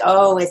who were like,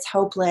 oh, it's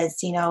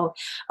hopeless,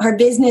 our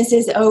business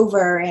is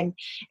over. And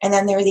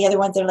then there were the other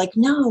ones that are like,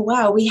 no,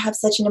 wow, we have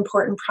such an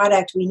important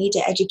product. We need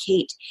to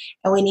educate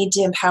and we need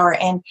to empower.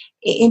 And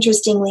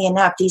interestingly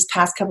enough, these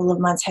past couple of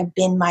months have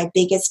been my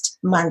biggest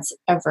months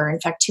ever. In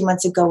fact, 2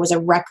 months ago was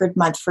a record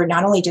month for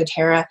not only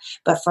doTERRA,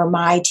 but for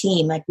my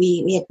team. Like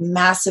we had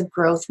massive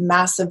growth,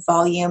 massive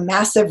volume,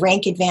 massive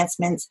rank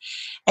advancements.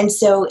 And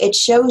so it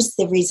shows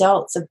the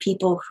results of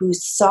people who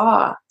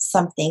saw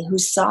something, who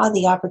saw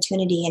the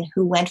opportunity and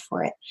who went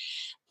for it.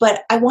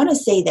 But I want to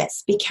say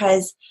this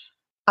because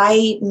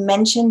I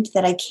mentioned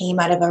that I came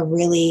out of a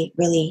really,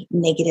 really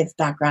negative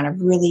background, a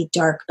really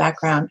dark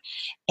background.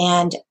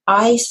 And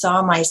I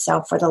saw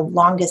myself for the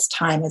longest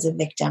time as a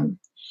victim.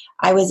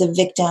 I was a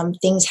victim.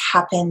 Things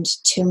happened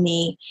to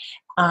me.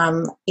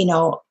 I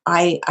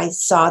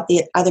saw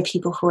the other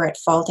people who were at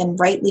fault, and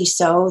rightly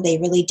so. They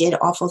really did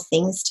awful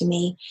things to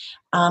me.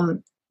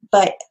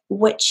 But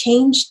what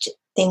changed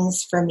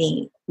things for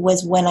me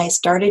was when I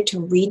started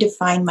to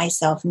redefine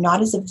myself,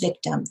 not as a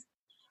victim,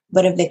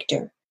 but a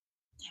victor.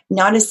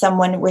 Not as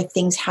someone where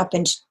things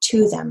happened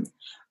to them,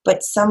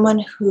 but someone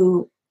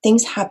who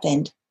things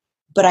happened,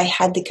 but I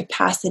had the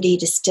capacity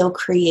to still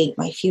create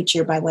my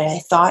future by what I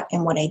thought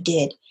and what I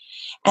did.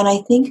 And I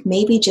think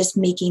maybe just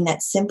making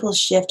that simple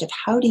shift of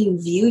how do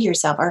you view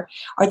yourself? Are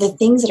the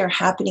things that are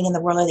happening in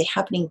the world, are they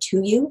happening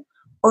to you,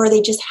 or are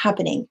they just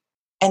happening?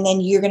 And then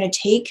you're going to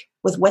take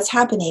with what's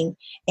happening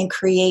and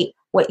create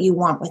what you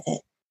want with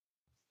it.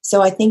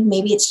 So I think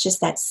maybe it's just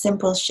that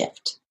simple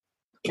shift.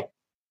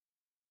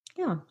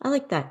 Yeah, I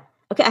like that.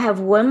 Okay, I have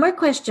one more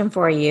question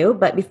for you,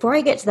 but before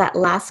I get to that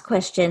last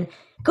question,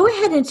 go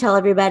ahead and tell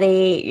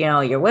everybody,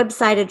 your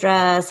website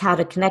address, how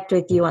to connect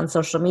with you on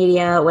social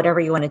media, whatever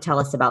you want to tell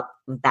us about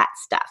that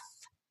stuff.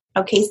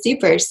 Okay,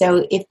 super.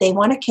 So if they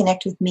want to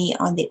connect with me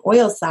on the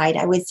oil side,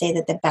 I would say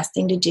that the best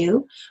thing to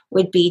do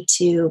would be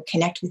to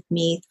connect with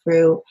me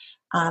through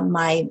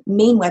my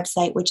main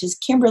website, which is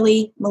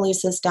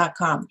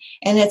KimberlyMalusas.com.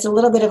 And it's a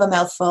little bit of a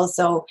mouthful.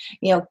 So,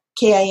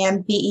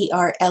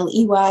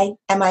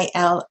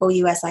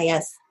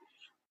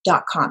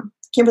 KimberlyMalusas.com.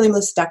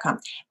 KimberlyMalusas.com.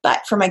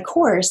 But for my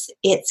course,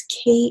 it's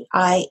KIMM.me.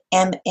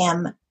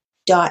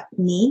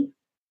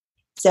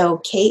 So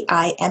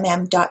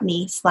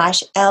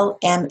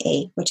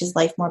KIMM.me/LMA, which is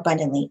Life More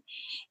Abundantly.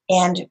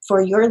 And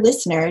for your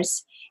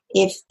listeners,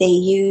 if they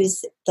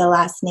use the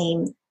last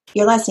name,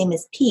 your last name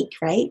is Peak,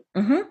 right?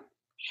 Mm-hmm.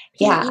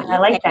 Yeah, and I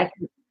like that.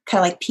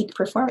 Kind of like peak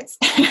performance.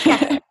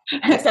 Yes.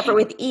 Except for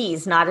with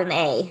E's, not an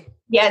A.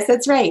 Yes,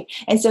 that's right.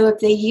 And so if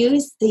they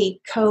use the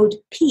code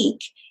PEAK,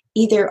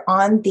 either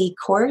on the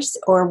course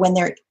or when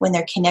they're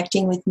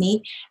connecting with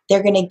me,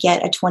 they're going to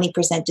get a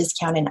 20%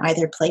 discount in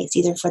either place,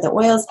 either for the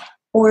oils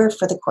or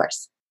for the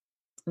course.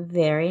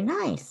 Very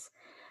nice.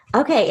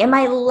 Okay, and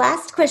my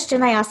last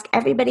question I ask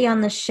everybody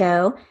on the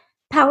show,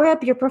 Power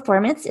Up Your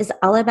Performance is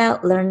all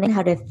about learning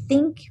how to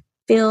think,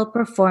 feel,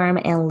 perform,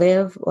 and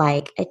live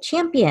like a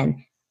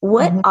champion.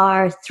 What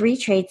are 3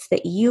 traits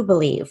that you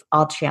believe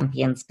all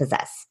champions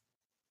possess?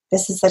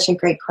 This is such a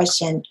great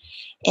question.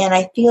 And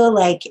I feel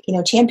like,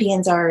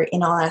 champions are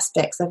in all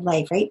aspects of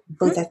life, right?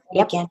 Both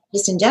athletic and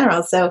just in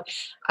general. So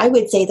I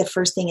would say the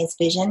first thing is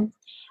vision.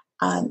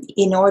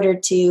 In order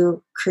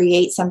to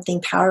create something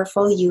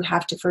powerful, you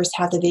have to first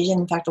have the vision.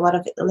 In fact, a lot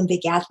of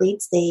Olympic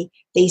athletes, they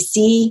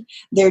see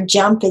their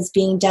jump is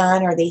being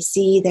done, or they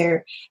see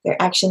their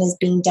action is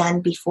being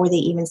done before they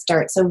even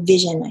start. So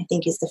vision, I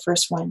think, is the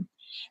first one.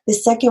 The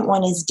second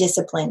one is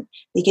discipline,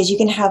 because you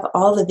can have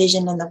all the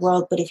vision in the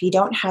world, but if you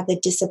don't have the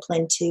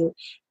discipline to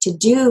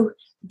do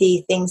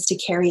the things to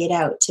carry it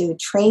out, to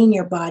train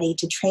your body,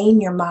 to train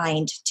your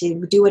mind,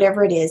 to do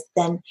whatever it is,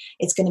 then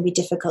it's going to be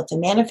difficult to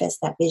manifest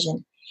that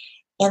vision.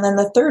 And then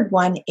the third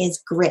one is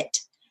grit.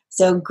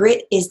 So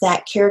grit is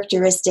that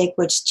characteristic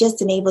which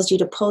just enables you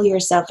to pull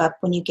yourself up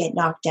when you get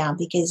knocked down,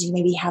 because you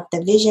maybe have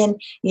the vision,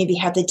 you maybe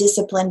have the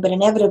discipline, but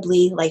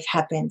inevitably life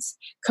happens.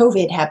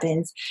 COVID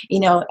happens,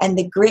 and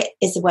the grit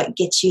is what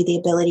gets you the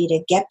ability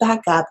to get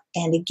back up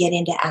and to get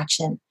into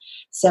action.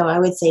 So I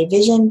would say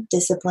vision,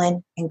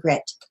 discipline, and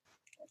grit.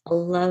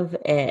 Love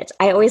it.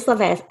 I always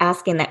love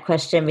asking that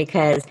question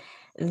because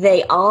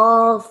they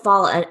all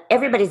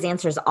everybody's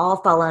answers all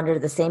fall under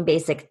the same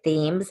basic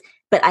themes,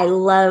 but I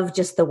love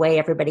just the way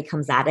everybody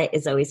comes at it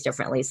is always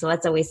differently. So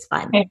that's always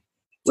fun. Okay.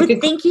 Well,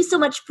 thank you so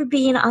much for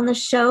being on the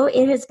show.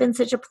 It has been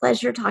such a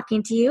pleasure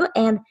talking to you,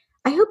 and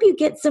I hope you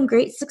get some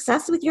great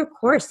success with your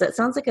course. That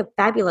sounds like a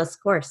fabulous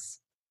course.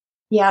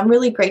 Yeah, I'm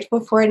really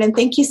grateful for it. And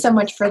thank you so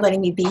much for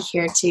letting me be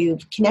here to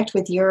connect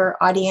with your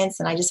audience.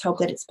 And I just hope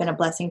that it's been a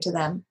blessing to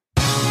them.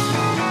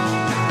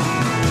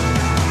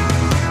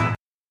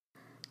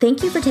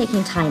 Thank you for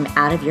taking time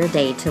out of your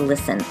day to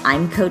listen.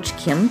 I'm Coach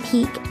Kim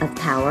Peak of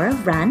Power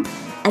of Run,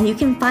 and you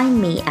can find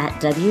me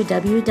at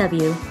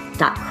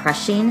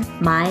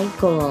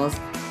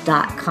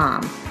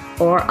www.crushingmygoals.com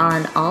or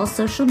on all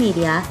social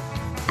media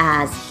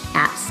as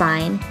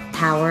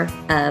 @Power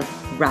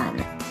of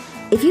Run.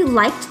 If you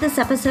liked this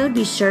episode,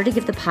 be sure to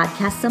give the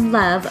podcast some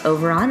love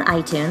over on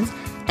iTunes,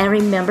 and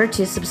remember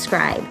to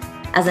subscribe.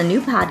 As a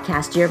new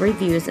podcast, your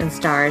reviews and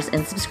stars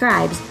and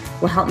subscribes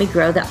will help me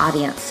grow the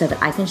audience so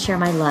that I can share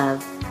my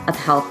love of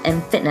health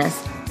and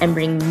fitness and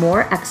bring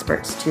more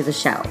experts to the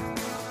show.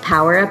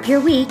 Power up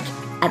your week,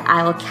 and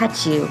I will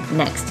catch you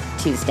next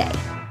Tuesday.